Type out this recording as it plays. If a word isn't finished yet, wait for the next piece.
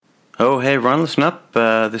Oh, hey everyone, listen up.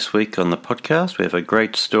 This week on the podcast we have a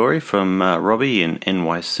great story from Robbie in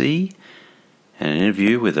NYC and an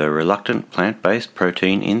interview with a reluctant plant-based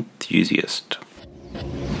protein enthusiast. I'm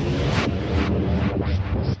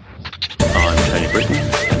Tony Britton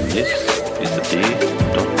and this is the Dear...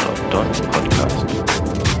 podcast.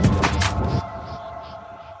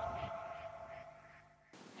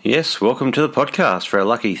 Yes, welcome to the podcast for our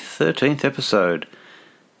lucky 13th episode.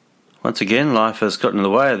 Once again, life has gotten in the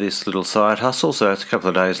way of this little side hustle, so it's a couple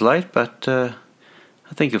of days late, but I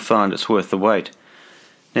think you'll find it's worth the wait.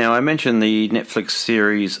 Now, I mentioned the Netflix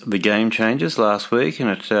series The Game Changers last week, and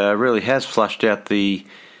it really has flushed out the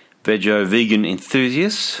vegan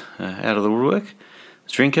enthusiasts out of the woodwork.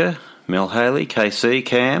 Strinker, Mel Haley, KC,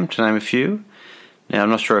 Cam, to name a few. Now, I'm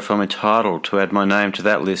not sure if I'm entitled to add my name to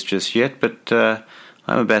that list just yet, but I'm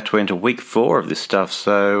about to enter week 4 of this stuff,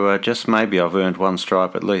 so just maybe I've earned one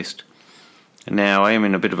stripe at least. Now, I am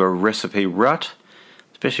in a bit of a recipe rut,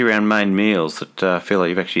 especially around main meals that I feel like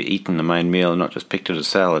you've actually eaten the main meal and not just picked it as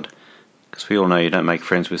salad, because we all know you don't make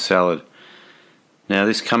friends with salad. Now,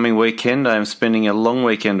 this coming weekend, I am spending a long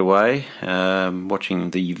weekend away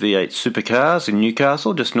watching the V8 Supercars in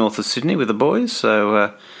Newcastle, just north of Sydney, with the boys,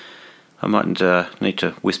 so I might need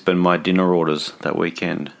to whisper my dinner orders that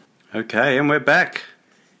weekend. Okay, and we're back.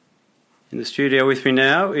 In the studio with me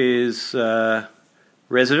now is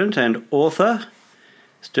resident and author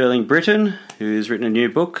Sterling Britton, who's written a new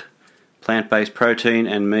book, Plant-Based Protein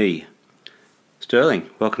and Me. Sterling,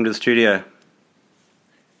 welcome to the studio.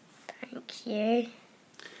 Thank you.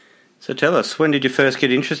 So tell us, when did you first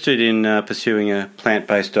get interested in pursuing a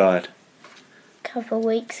plant-based diet? A couple of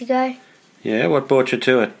weeks ago. Yeah, what brought you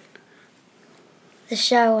to it? The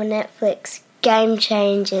show on Netflix, Game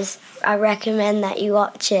Changers. I recommend that you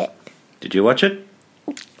watch it. Did you watch it?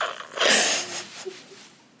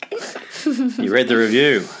 You read the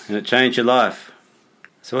review and it changed your life.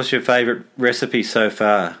 So what's your favourite recipe so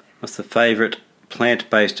far? What's the favourite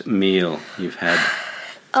plant-based meal you've had?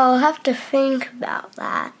 I'll have to think about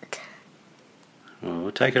that. Well,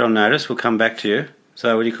 we'll take it on notice. We'll come back to you.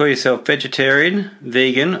 So would you call yourself vegetarian,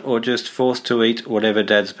 vegan, or just forced to eat whatever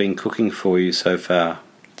Dad's been cooking for you so far?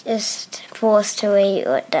 Just forced to eat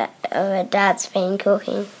what Dad's been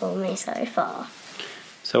cooking for me so far.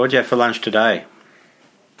 So what'd you have for lunch today?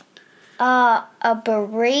 A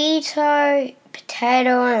burrito,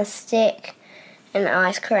 potato on a stick, and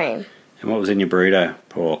ice cream. And what was in your burrito?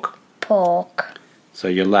 Pork. So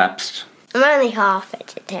you lapsed. I'm only half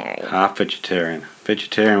vegetarian. Half vegetarian.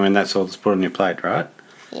 Vegetarian when that's all that's put on your plate, right?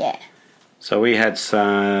 Yeah. So we had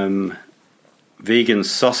some vegan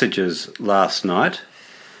sausages last night.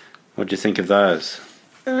 What do you think of those?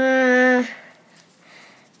 The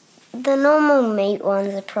normal meat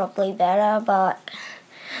ones are probably better, but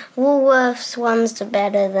Woolworths ones are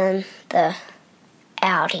better than the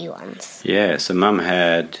Aldi ones. Yeah, so Mum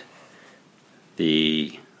had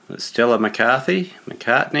the Stella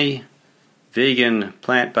McCartney vegan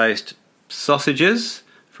plant-based sausages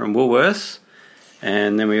from Woolworths,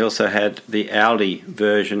 and then we also had the Aldi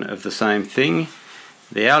version of the same thing.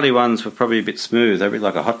 The Aldi ones were probably a bit smooth. They were a bit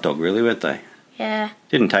like a hot dog, really, weren't they? Yeah.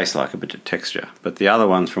 Didn't taste like a bit of texture, but the other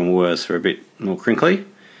ones from Woolworths were a bit more crinkly.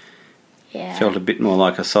 Yeah. Felt a bit more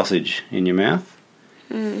like a sausage in your mouth.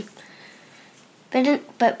 But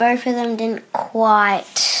both of them didn't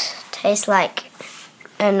quite taste like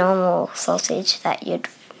a normal sausage that you'd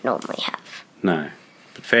normally have. No.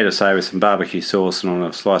 But fair to say, with some barbecue sauce and on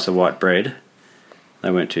a slice of white bread, they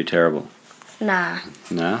weren't too terrible. Nah.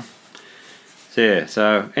 No.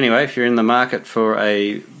 So anyway, if you're in the market for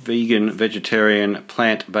a vegan, vegetarian,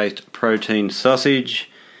 plant-based protein sausage,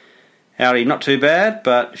 Aldi not too bad,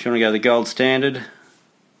 but if you want to go the gold standard,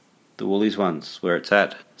 the Woolies ones, where it's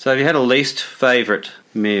at. So have you had a least favourite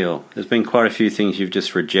meal? There's been quite a few things you've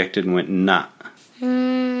just rejected and went, nah.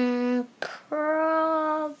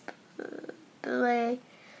 Probably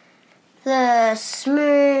the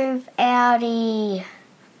smooth Aldi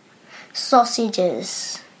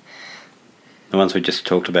sausages. The ones we just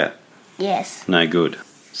talked about. Yes. No good.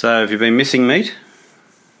 So have you been missing meat?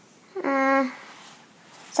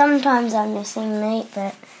 Sometimes I'm missing meat,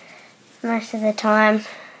 but most of the time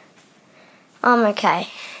I'm okay.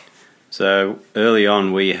 So early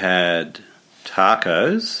on we had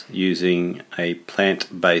tacos using a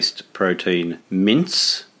plant-based protein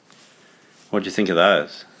mince. What do you think of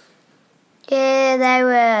those? Yeah,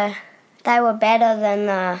 they were better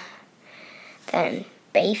than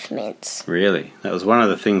beef mince. Really? That was one of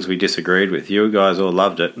the things we disagreed with. You guys all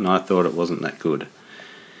loved it, and I thought it wasn't that good.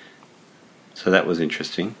 So that was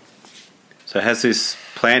interesting. So has this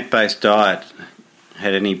plant-based diet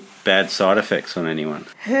had any bad side effects on anyone?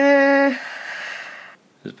 Hmm.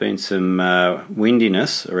 There's been some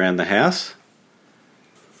windiness around the house.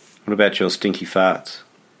 What about your stinky farts?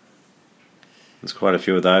 There's quite a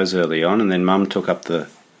few of those early on, and then Mum took up the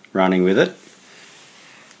running with it.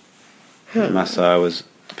 I must say I was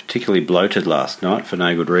particularly bloated last night for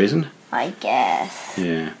no good reason. I guess.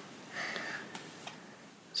 Yeah.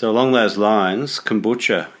 So along those lines,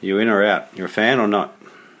 kombucha, you in or out? You're a fan or not?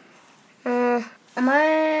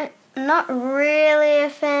 I'm not really a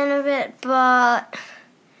fan of it, but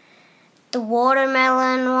the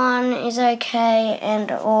watermelon one is okay,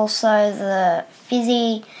 and also the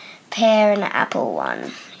fizzy pear and apple one.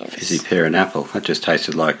 Fizzy pear and apple. That just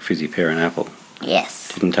tasted like fizzy pear and apple.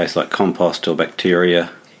 Yes. Didn't taste like compost or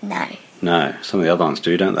bacteria. No. No, some of the other ones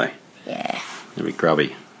do, don't they? Yeah. They're a bit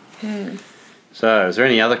grubby. So, is there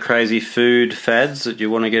any other crazy food fads that you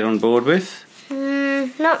want to get on board with?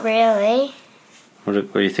 Not really.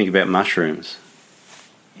 What do you think about mushrooms?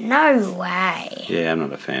 No way. Yeah, I'm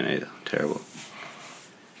not a fan either. Terrible.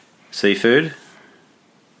 Seafood?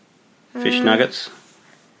 Fish nuggets?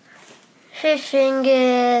 Fish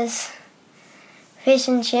fingers, fish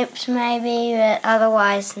and chips maybe, but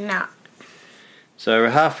otherwise not. So we're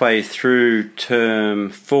halfway through term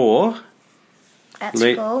 4. That's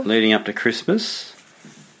cool. Leading up to Christmas.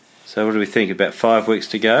 So what do we think? About 5 weeks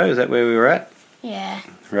to go? Is that where we were at? Yeah.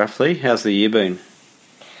 Roughly? How's the year been?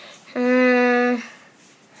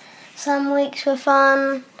 Some weeks were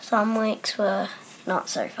fun, some weeks were not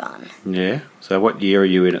so fun. Yeah. So what year are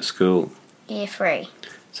you in at school? Year 3.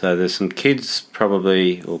 So there's some kids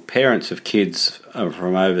probably, or parents of kids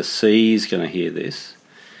from overseas going to hear this.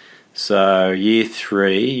 So year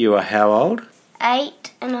 3, you are how old?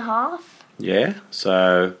 8.5. Yeah.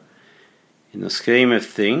 So in the scheme of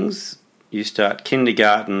things, you start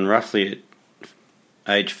kindergarten roughly at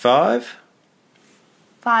age 5.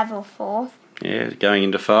 5 or 4. Yeah, going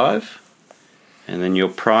into 5. And then your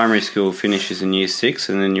primary school finishes in year 6,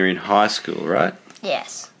 and then you're in high school, right?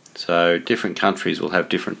 Yes. So different countries will have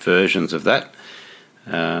different versions of that.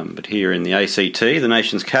 But here in the ACT, the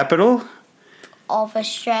nation's capital Of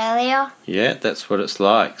Australia. yeah, that's what it's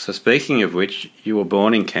like. So speaking of which, you were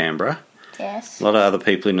born in Canberra. Yes. A lot of other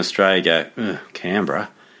people in Australia go, ugh, Canberra.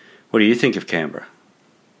 What do you think of Canberra?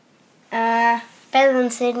 Better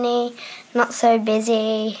than Sydney, not so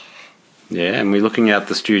busy, Yeah, and we're looking out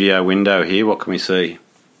the studio window here. What can we see?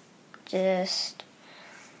 just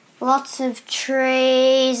lots of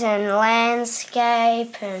trees and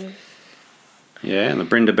landscape and Yeah, and the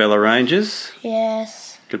Brindabella Ranges.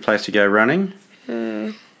 yes. Good place to go running.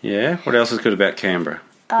 Yeah, what else is good about Canberra?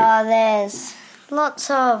 There's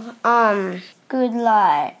lots of good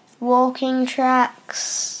like walking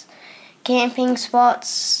tracks, camping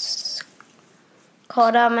spots,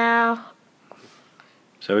 Cottermouth.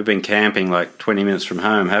 So we've been camping like 20 minutes from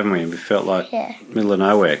home, haven't we? And we felt like Yeah. middle of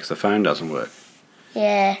nowhere because the phone doesn't work.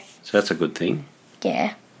 Yeah. So that's a good thing.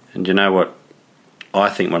 Yeah. And you know what I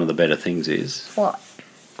think one of the better things is? What?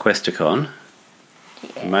 Questacon.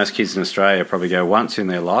 Yeah. Most kids in Australia probably go once in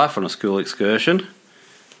their life on a school excursion.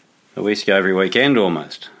 But we used to go every weekend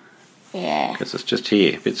almost. Yeah. Because it's just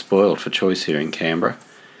here, a bit spoiled for choice here in Canberra.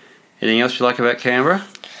 Anything else you like about Canberra?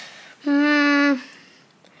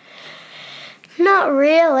 Not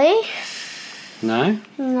really. No?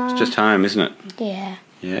 No. It's just home, isn't it? Yeah.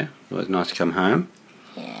 Yeah, always nice to come home.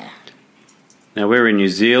 Yeah. Now, we were in New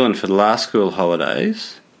Zealand for the last school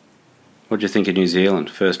holidays. What do you think of New Zealand?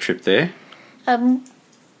 First trip there? A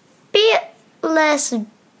bit less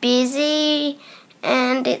busy,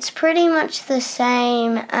 and it's pretty much the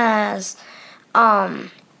same as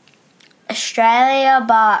Australia,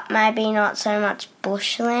 but maybe not so much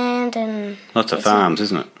bushland and Lots of farms,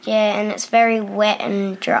 isn't it? yeah, and it's very wet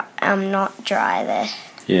and dry. Not dry there.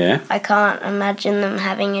 Yeah. I can't imagine them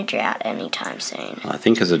having a drought anytime soon. I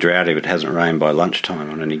think there's a drought if it hasn't rained by lunchtime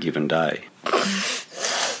on any given day.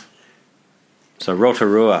 So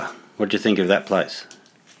Rotorua, what do you think of that place?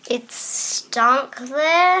 It stunk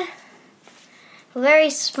there. A very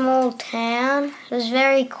small town. It was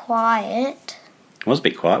very quiet. It was a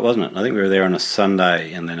bit quiet, wasn't it? I think we were there on a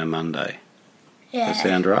Sunday and then a Monday. Yeah. Does that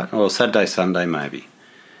sound right? Or Saturday, Sunday maybe.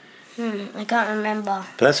 I can't remember.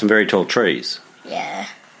 But that's some very tall trees. Yeah.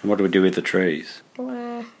 And what do we do with the trees?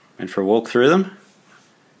 Uh, Went for a walk through them?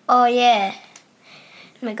 oh yeah.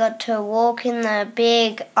 We got to walk in the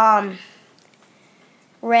big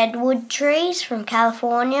redwood trees from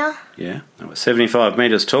California. Yeah. They were 75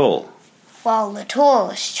 metres tall. Well, the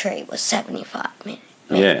tallest tree was 75 meters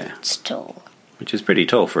Yeah. tall. Which is pretty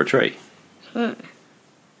tall for a tree.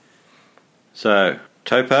 So,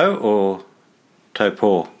 topo or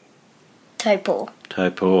topor?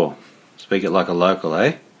 Taupo. Speak it like a local,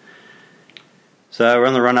 eh? So we're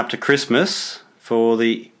on the run up to Christmas. For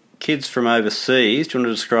the kids from overseas, do you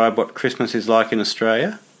want to describe what Christmas is like in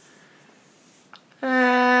Australia?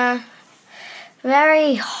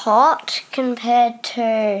 Very hot compared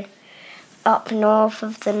to up north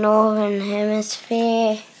of the Northern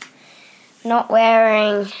Hemisphere. Not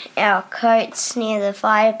wearing our coats near the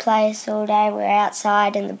fireplace all day. We're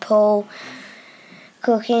outside in the pool,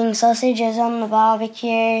 cooking sausages on the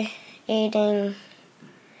barbecue, eating...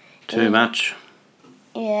 Too much?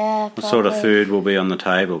 Yeah, probably. What sort of food will be on the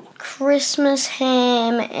table? Christmas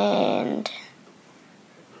ham and...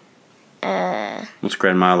 What's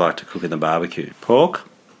Grandma like to cook in the barbecue? Pork?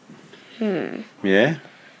 Yeah? Yeah.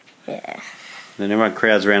 Then everyone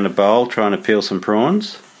crowds around a bowl trying to peel some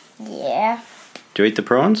prawns. Yeah. Do you eat the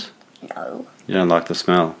prawns? No. You don't like the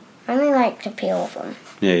smell? I only like to peel them.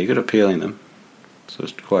 Yeah, you got to peeling them. So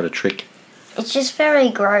it's quite a trick. It's just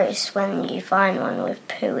very gross when you find one with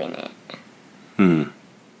poo in it. You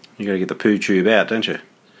got to get the poo tube out, don't you?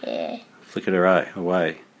 Yeah. Flick it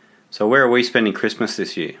away. So where are we spending Christmas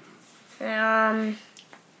this year?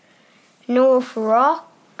 North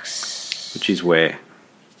Rocks. Which is where?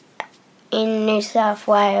 In New South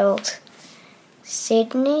Wales.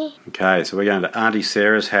 Sydney. Okay, so we're going to Auntie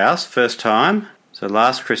Sarah's house, first time. So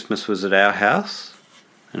last Christmas was at our house,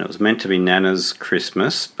 and it was meant to be Nana's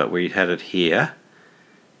Christmas, but we had it here.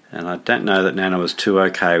 And I don't know that Nana was too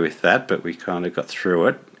okay with that, but we kind of got through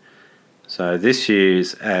it. So this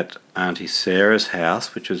year's at Auntie Sarah's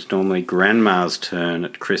house, which was normally Grandma's turn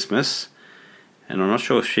at Christmas. And I'm not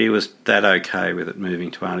sure if she was that okay with it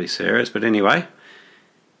moving to Auntie Sarah's, but anyway,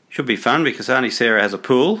 should be fun because Auntie Sarah has a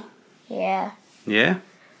pool. Yeah. Yeah.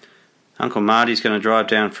 Uncle Marty's going to drive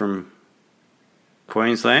down from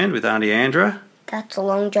Queensland with Auntie Andra. That's a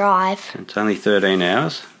long drive. It's only 13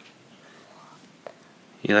 hours.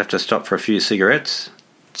 You'll have to stop for a few cigarettes.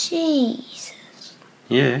 Jesus.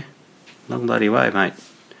 Yeah. Long bloody way, mate.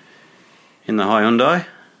 In the Hyundai.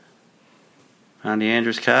 Auntie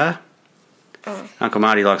Andra's car. Uncle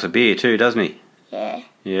Marty likes a beer too, doesn't he? Yeah.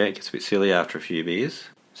 Yeah, it gets a bit silly after a few beers.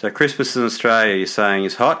 So Christmas in Australia, you're saying,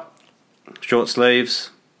 is hot? Short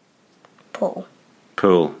sleeves? Pool.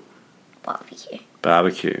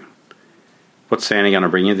 Barbecue. What's Santa going to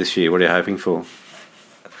bring you this year? What are you hoping for?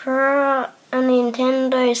 For a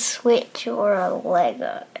Nintendo Switch or a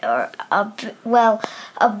Lego. Or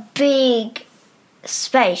a big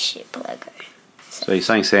spaceship Lego. So you're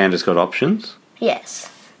saying Santa's got options? Yes.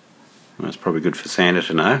 Well, that's probably good for Santa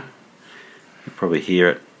to know. You'll probably hear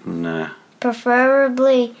it.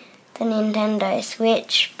 Preferably the Nintendo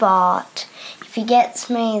Switch, but if he gets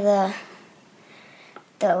me the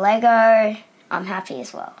Lego, I'm happy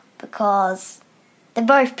as well, because they're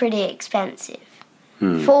both pretty expensive.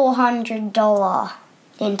 $400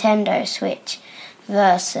 Nintendo Switch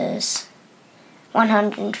versus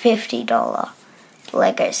 $150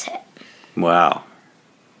 Lego set. Wow.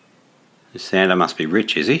 Santa must be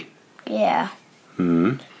rich, is he? Yeah. I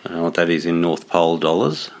don't know what that is in North Pole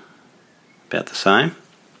dollars. About the same?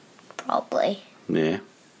 Probably. Yeah.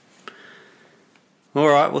 All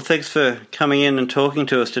right, well, thanks for coming in and talking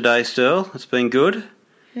to us today, Sterl. It's been good.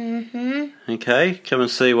 Okay, come and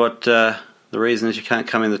see what the reason is you can't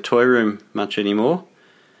come in the toy room much anymore.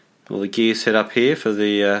 All the gear set up here for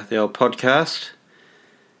the old podcast.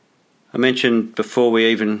 I mentioned before we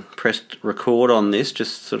even pressed record on this,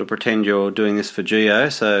 just sort of pretend you're doing this for Geo,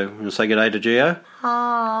 so we'll say good day to Geo.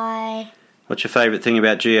 Hi. What's your favourite thing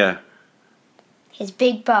about Geo? His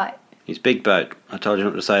big boat. His big boat. I told you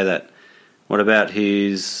not to say that. What about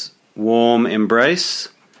his warm embrace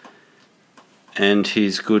and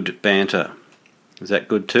his good banter? Is that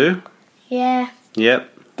good too? Yeah.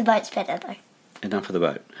 Yep. The boat's better though. Enough of the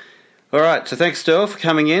boat. All right, so thanks, Sterl, for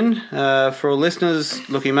coming in. For all listeners,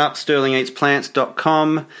 look him up,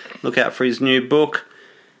 sterlingeatsplants.com. Look out for his new book,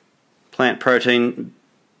 Plant Protein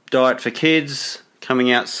Diet for Kids,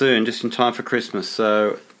 coming out soon, just in time for Christmas.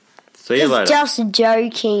 So, see you later. It's just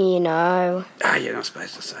joking, you know. You're not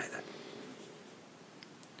supposed to say that.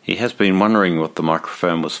 He has been wondering what the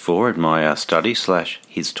microphone was for in my study /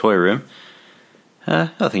 his toy room. I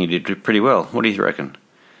think he did pretty well. What do you reckon?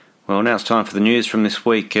 Well, now it's time for the news from this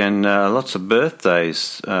week, and lots of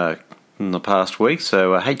birthdays in the past week.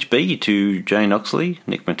 So HB to Jane Oxley,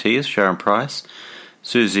 Nick Matthias, Sharon Price,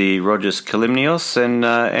 Susie Rogers-Kalimnios, and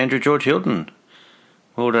Andrew George Hilton.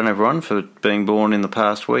 Well done, everyone, for being born in the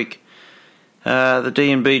past week. The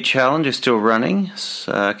D&B Challenge is still running.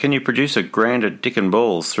 Can you produce a grander dick and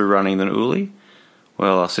balls through running than Uli?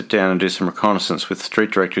 Well, I'll sit down and do some reconnaissance with the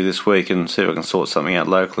Street Directory this week and see if I can sort something out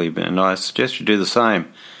locally, and I suggest you do the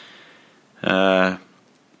same.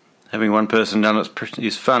 Having one person done it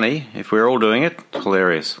is funny. If we're all doing it, it's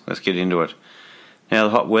hilarious. Let's get into it. Now,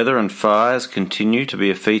 the hot weather and fires continue to be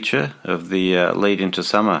a feature of the lead into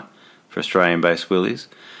summer for Australian-based willies.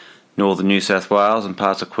 Northern New South Wales and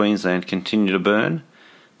parts of Queensland continue to burn.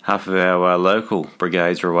 Half of our local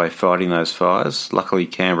brigades are away fighting those fires. Luckily,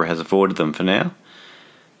 Canberra has avoided them for now.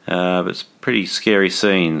 But it's pretty scary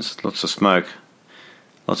scenes. Lots of smoke,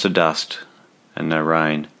 lots of dust, and no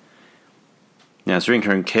rain. Now, Zrinka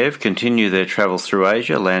and Kev continue their travels through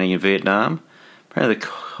Asia, landing in Vietnam. Apparently the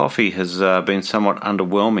coffee has been somewhat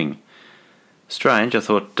underwhelming. Strange, I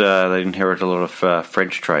thought they'd inherit a lot of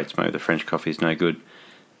French traits. Maybe the French coffee is no good.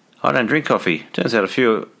 I don't drink coffee. Turns out a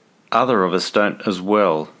few other of us don't as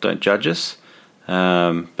well. Don't judge us.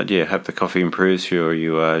 But yeah, hope the coffee improves for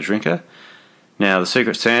you, Zrinka. Now, the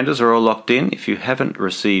Secret Santas are all locked in. If you haven't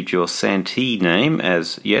received your Santee name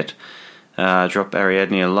as yet, drop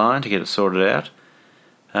Ariadne a line to get it sorted out.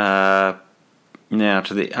 Now,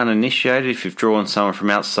 to the uninitiated, if you've drawn someone from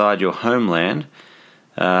outside your homeland,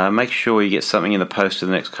 make sure you get something in the post in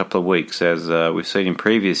the next couple of weeks. As we've seen in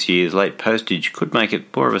previous years, late postage could make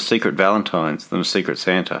it more of a secret Valentine's than a secret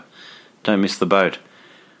Santa. Don't miss the boat.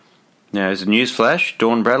 Now, as a newsflash,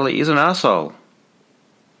 Dawn Bradley is an arsehole.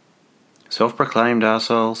 Self-proclaimed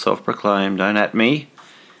arsehole, self-proclaimed, don't at me.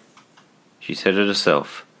 She said it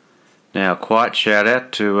herself. Now, quiet shout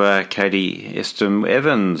out to Katie Eston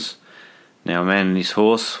Evans. Now, a man and his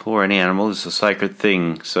horse, or any animal, is a sacred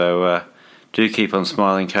thing, so do keep on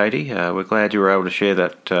smiling, Katie. We're glad you were able to share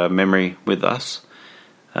that memory with us.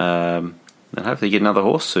 And hopefully get another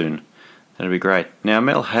horse soon. That'd be great. Now,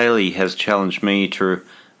 Mel Haley has challenged me to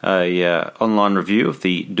a online review of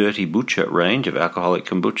the Dirty Butcher range of alcoholic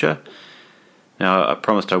kombucha. Now, I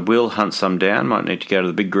promised I will hunt some down. Might need to go to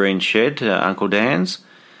the Big Green Shed, Uncle Dan's.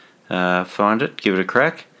 Find it, give it a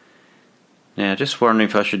crack. Now, just wondering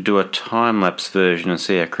if I should do a time-lapse version and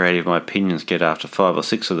see how creative my opinions get after 5 or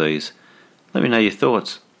 6 of these. Let me know your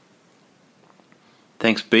thoughts.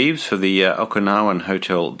 Thanks, Beebs, for the Okinawan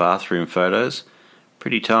hotel bathroom photos.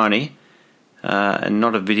 Pretty tiny, and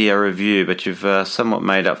not a video review, but you've somewhat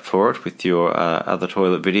made up for it with your other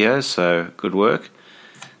toilet videos, so good work.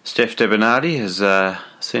 Steph Debonardi has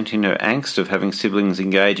sent in her angst of having siblings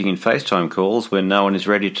engaging in FaceTime calls when no one is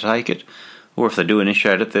ready to take it, or if they do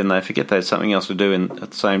initiate it, then they forget they had something else to do at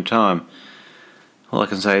the same time. All I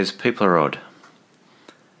can say is people are odd.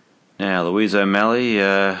 Now, Louise O'Malley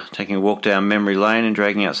taking a walk down memory lane and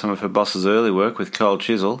dragging out some of her boss's early work with cold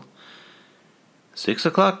chisel. 6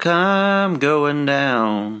 o'clock, I'm going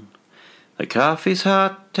down. The coffee's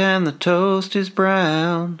hot and the toast is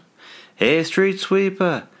brown. Hey, street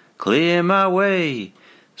sweeper, clear my way.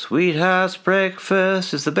 Sweetheart's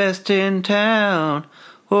breakfast is the best in town.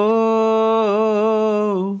 Oh,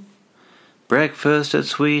 breakfast at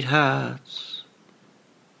Sweetheart's.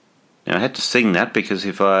 Now, I had to sing that because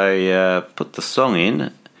if I put the song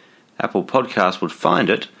in, Apple Podcasts would find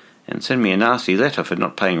it and send me a nasty letter for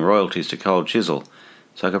not paying royalties to Cold Chisel.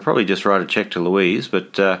 So I could probably just write a cheque to Louise.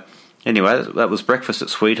 But anyway, that was Breakfast at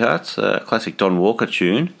Sweetheart's, a classic Don Walker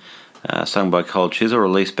tune, sung by Cold Chisel,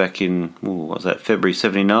 released back in, February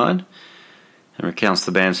 79, and recounts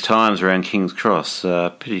the band's times around King's Cross.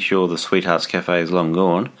 Pretty sure the Sweethearts Cafe is long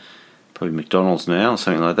gone. Probably McDonald's now, or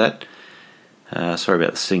something like that. Sorry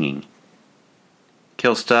about the singing.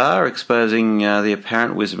 Kel Starr exposing the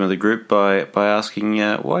apparent wisdom of the group by asking,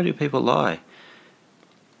 why do people lie?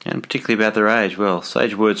 And particularly about their age. Well,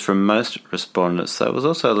 sage words from most respondents. There was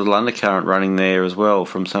also a little undercurrent running there as well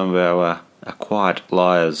from some of our quiet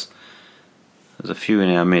liars. There's a few in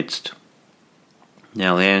our midst.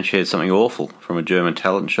 Now, Leanne shared something awful from a German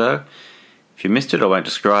talent show. If you missed it, I won't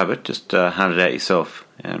describe it. Just hunt it out yourself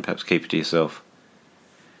and perhaps keep it to yourself.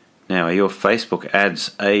 Now, are your Facebook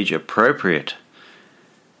ads age appropriate?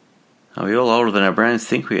 Are we all older than our brains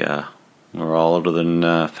think we are? Or older than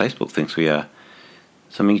Facebook thinks we are?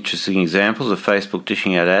 Some interesting examples of Facebook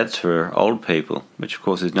dishing out ads for old people, which of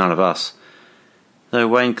course is none of us. Though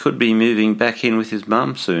Wayne could be moving back in with his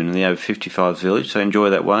mum soon in the over 55 village, so enjoy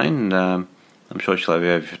that, Wayne, and I'm sure she'll have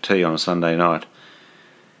you over for tea on a Sunday night.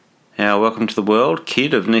 Now, welcome to the world,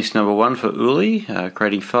 Kid of niece number 1 for Uli,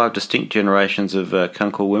 creating 5 distinct generations of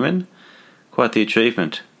Kunkel women. Quite the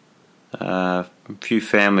achievement. Few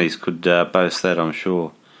families could boast that, I'm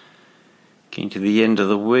sure. Getting to the end of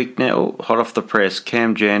the week now. Hot off the press,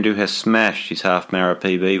 Cam Jandu has smashed his half-mara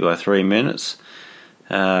PB by 3 minutes.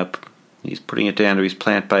 He's putting it down to his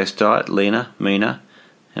plant-based diet, leaner, meaner,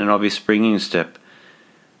 and an obvious springing step.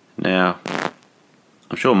 Now,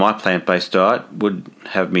 I'm sure my plant-based diet would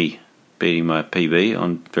have me beating my PB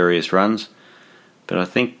on various runs, but I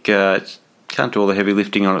think it's can't do all the heavy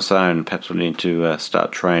lifting on its own. Perhaps we need to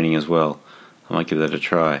start training as well. I might give that a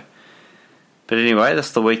try. But anyway,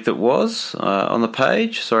 that's the week that was on the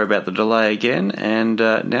page. Sorry about the delay again. And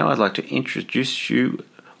now I'd like to introduce you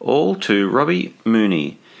all to Robbie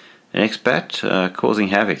Mooney, an expat causing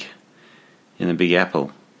havoc in the Big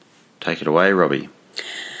Apple. Take it away, Robbie.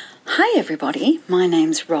 Hi everybody, my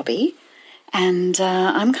name's Robbie and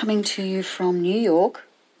I'm coming to you from New York.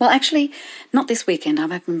 Well, actually, not this weekend.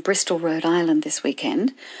 I'm up in Bristol, Rhode Island this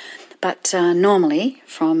weekend, but normally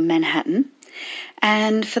from Manhattan.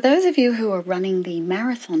 And for those of you who are running the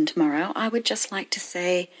marathon tomorrow, I would just like to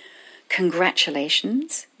say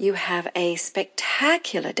congratulations. You have a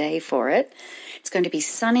spectacular day for it. It's going to be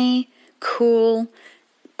sunny, cool,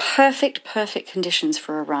 perfect conditions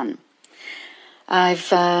for a run.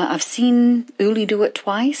 I've seen Uli do it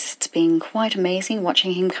twice. It's been quite amazing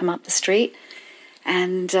watching him come up the street.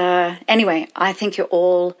 And anyway, I think you're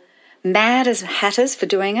all mad as hatters for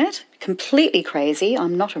doing it. Completely crazy.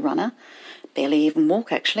 I'm not a runner. Barely even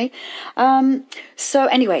walk, actually. So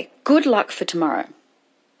anyway, good luck for tomorrow.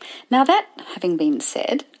 Now that having been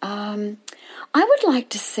said, I would like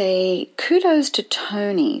to say kudos to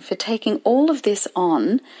Tony for taking all of this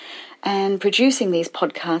on and producing these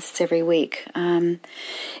podcasts every week.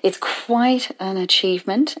 It's quite an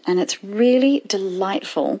achievement, and it's really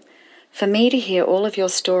delightful for me to hear all of your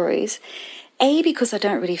stories, because I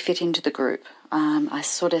don't really fit into the group. I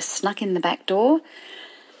sort of snuck in the back door.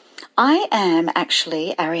 I am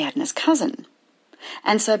actually Ariadne's cousin,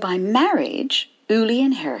 and so by marriage, Uli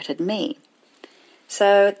inherited me.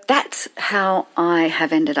 So that's how I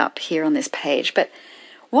have ended up here on this page. But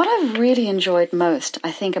what I've really enjoyed most,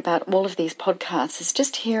 I think, about all of these podcasts is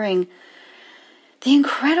just hearing the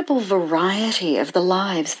incredible variety of the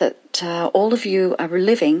lives that all of you are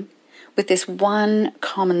living with this one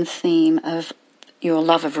common theme of your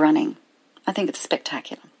love of running. I think it's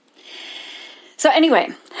spectacular. So anyway,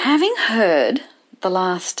 having heard the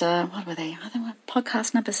last, what were they? I think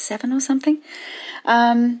podcast number 7 or something.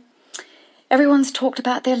 Everyone's talked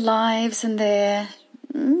about their lives and their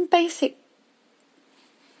basic,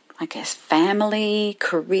 I guess, family,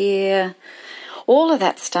 career, all of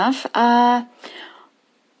that stuff. I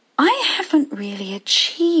haven't really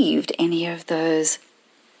achieved any of those,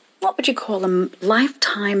 what would you call them,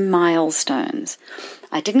 lifetime milestones.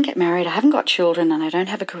 I didn't get married, I haven't got children, and I don't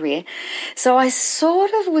have a career. So I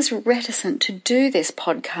sort of was reticent to do this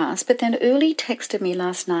podcast, but then Uli texted me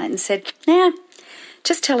last night and said,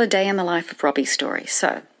 just tell a day in the life of Robbie story.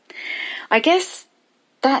 So I guess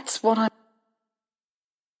that's what I'm...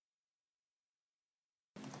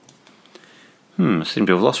 I seem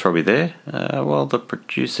to have lost Robbie there. While the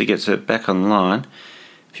producer gets it back online.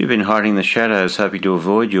 If you've been hiding in the shadows hoping to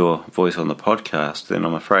avoid your voice on the podcast, then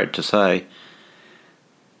I'm afraid to say,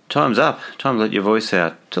 time's up. Time to let your voice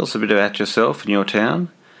out. Tell us a bit about yourself and your town.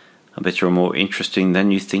 I bet you're more interesting than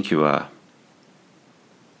you think you are.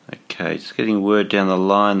 Okay, just getting word down the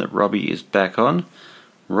line that Robbie is back on.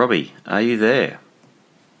 Robbie, are you there?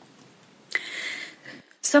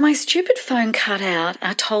 So my stupid phone cut out.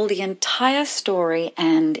 I told the entire story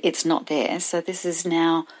and it's not there. So this is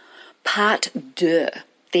now part 2,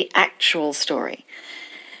 the actual story.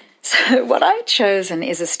 So what I've chosen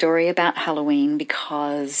is a story about Halloween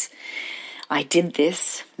because I did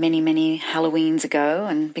this many Halloweens ago,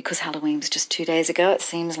 and because Halloween was just 2 days ago, it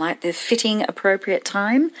seems like the fitting, appropriate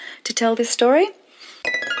time to tell this story.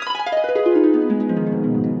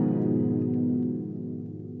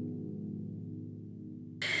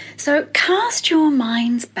 So cast your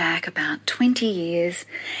minds back about 20 years,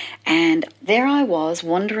 and there I was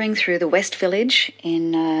wandering through the West Village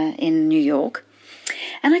in New York,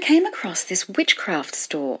 and I came across this witchcraft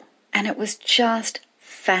store, and it was just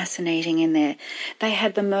fascinating in there. They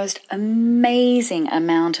had the most amazing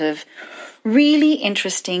amount of really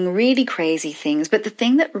interesting, really crazy things, but the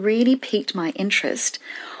thing that really piqued my interest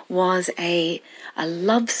was a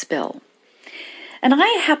love spell. And I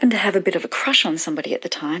happened to have a bit of a crush on somebody at the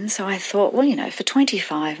time, so I thought, well, for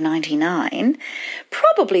 $25.99,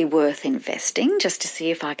 probably worth investing just to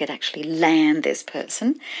see if I could actually land this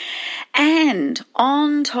person. And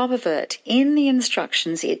on top of it, in the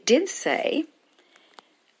instructions, it did say,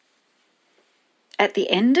 at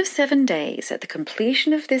the end of 7 days, at the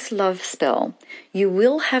completion of this love spell, you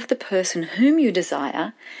will have the person whom you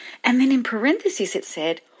desire, and then in parentheses it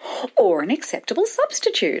said, or an acceptable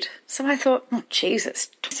substitute. So I thought, oh, Jesus,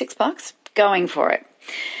 $26, going for it.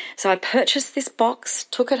 So I purchased this box,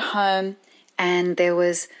 took it home, and there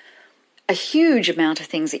was a huge amount of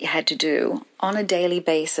things that you had to do on a daily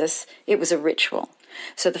basis. It was a ritual.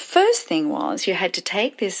 So the first thing was you had to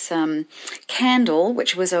take this candle,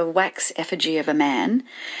 which was a wax effigy of a man,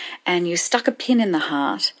 and you stuck a pin in the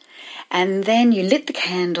heart, and then you lit the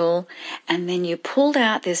candle, and then you pulled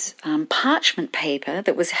out this parchment paper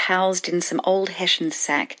that was housed in some old hessian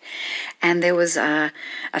sack, and there was a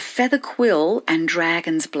feather quill and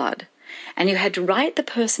dragon's blood. And you had to write the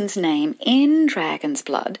person's name in dragon's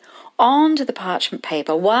blood onto the parchment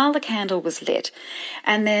paper while the candle was lit.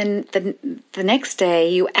 And then the next day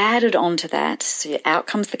you added onto that. So out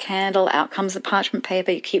comes the candle, out comes the parchment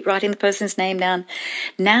paper. You keep writing the person's name down.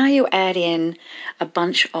 Now you add in a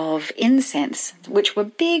bunch of incense, which were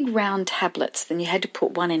big round tablets. Then you had to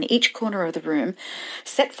put one in each corner of the room,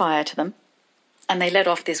 set fire to them, and they let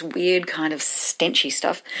off this weird kind of stenchy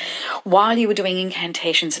stuff while you were doing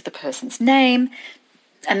incantations of the person's name.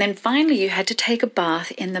 And then finally you had to take a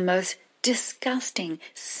bath in the most disgusting,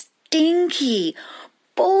 stinky,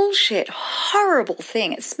 bullshit, horrible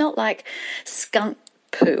thing. It smelled like skunk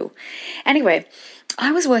poo. Anyway,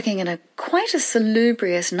 I was working in quite a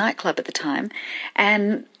salubrious nightclub at the time,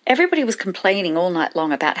 and everybody was complaining all night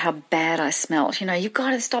long about how bad I smelled. You know, you've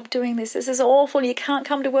got to stop doing this. This is awful. You can't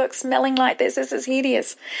come to work smelling like this. This is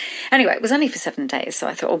hideous. Anyway, it was only for 7 days, so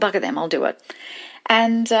I thought, well, bugger them, I'll do it.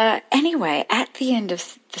 And anyway, at the end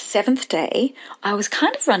of the 7th day, I was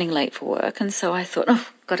kind of running late for work, and so I thought,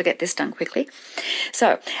 got to get this done quickly.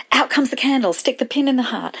 So out comes the candle, stick the pin in the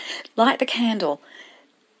heart, light the candle.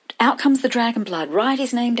 Out comes the dragon blood, write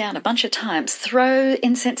his name down a bunch of times, throw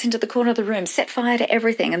incense into the corner of the room, set fire to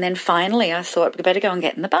everything, and then finally I thought, we better go and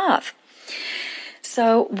get in the bath.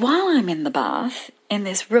 So while I'm in the bath, in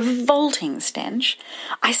this revolting stench,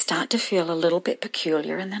 I start to feel a little bit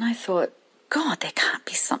peculiar, and then I thought, God, there can't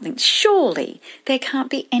be something, surely there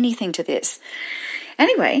can't be anything to this.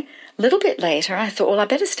 Anyway, a little bit later, I thought, well, I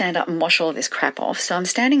better stand up and wash all this crap off. So I'm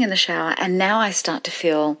standing in the shower, and now I start to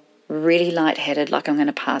feel really lightheaded, like I'm going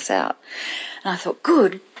to pass out. And I thought,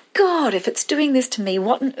 good God, if it's doing this to me,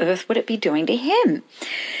 what on earth would it be doing to him?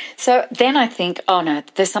 So then I think, oh no,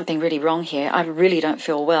 there's something really wrong here. I really don't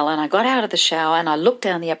feel well. And I got out of the shower and I looked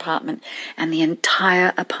down the apartment, and the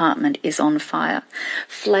entire apartment is on fire.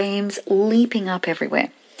 Flames leaping up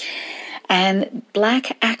everywhere. And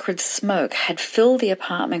black acrid smoke had filled the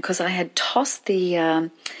apartment because I had tossed I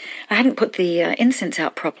hadn't put the incense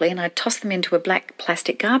out properly, and I tossed them into a black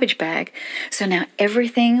plastic garbage bag. So now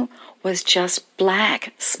everything was just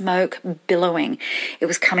black smoke billowing. It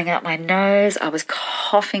was coming out my nose. I was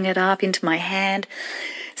coughing it up into my hand.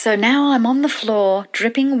 So now I'm on the floor,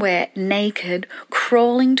 dripping wet, naked,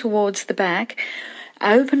 crawling towards the back.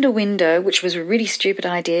 I opened a window, which was a really stupid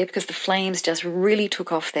idea because the flames just really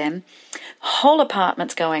took off then. Whole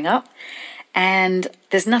apartment's going up, and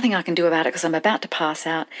there's nothing I can do about it because I'm about to pass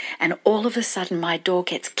out. And all of a sudden my door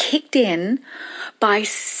gets kicked in by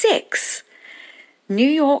 6 New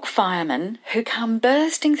York firemen who come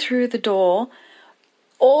bursting through the door,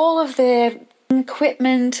 all of their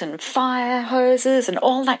equipment and fire hoses and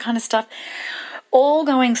all that kind of stuff, all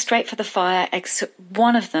going straight for the fire, except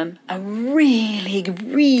one of them, a really,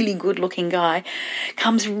 really good-looking guy,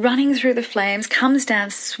 comes running through the flames, comes down,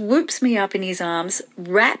 swoops me up in his arms,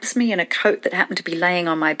 wraps me in a coat that happened to be laying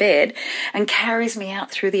on my bed, and carries me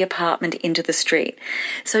out through the apartment into the street.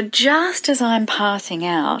 So just as I'm passing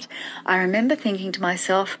out, I remember thinking to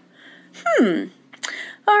myself,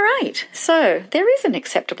 all right, so there is an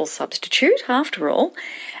acceptable substitute after all.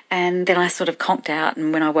 And then I sort of conked out,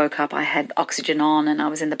 and when I woke up I had oxygen on and I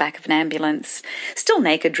was in the back of an ambulance, still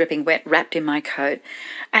naked, dripping wet, wrapped in my coat.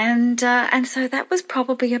 And so that was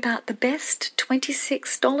probably about the best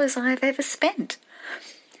 $26 I've ever spent.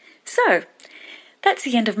 So that's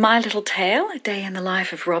the end of my little tale, a day in the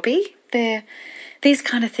life of Robbie. These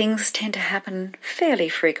kind of things tend to happen fairly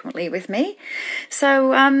frequently with me.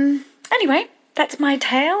 So anyway, that's my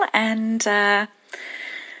tale, and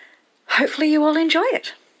hopefully you all enjoy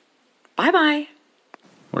it. Bye-bye.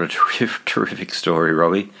 What a terrific story,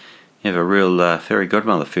 Robbie. You have a real fairy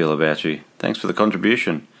godmother feel about you. Thanks for the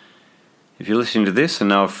contribution. If you're listening to this and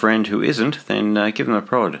know a friend who isn't, then give them a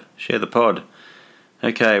prod. Share the pod.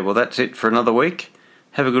 Okay, well that's it for another week.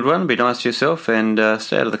 Have a good one, be nice to yourself, and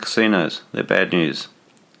stay out of the casinos. They're bad news.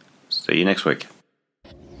 See you next week.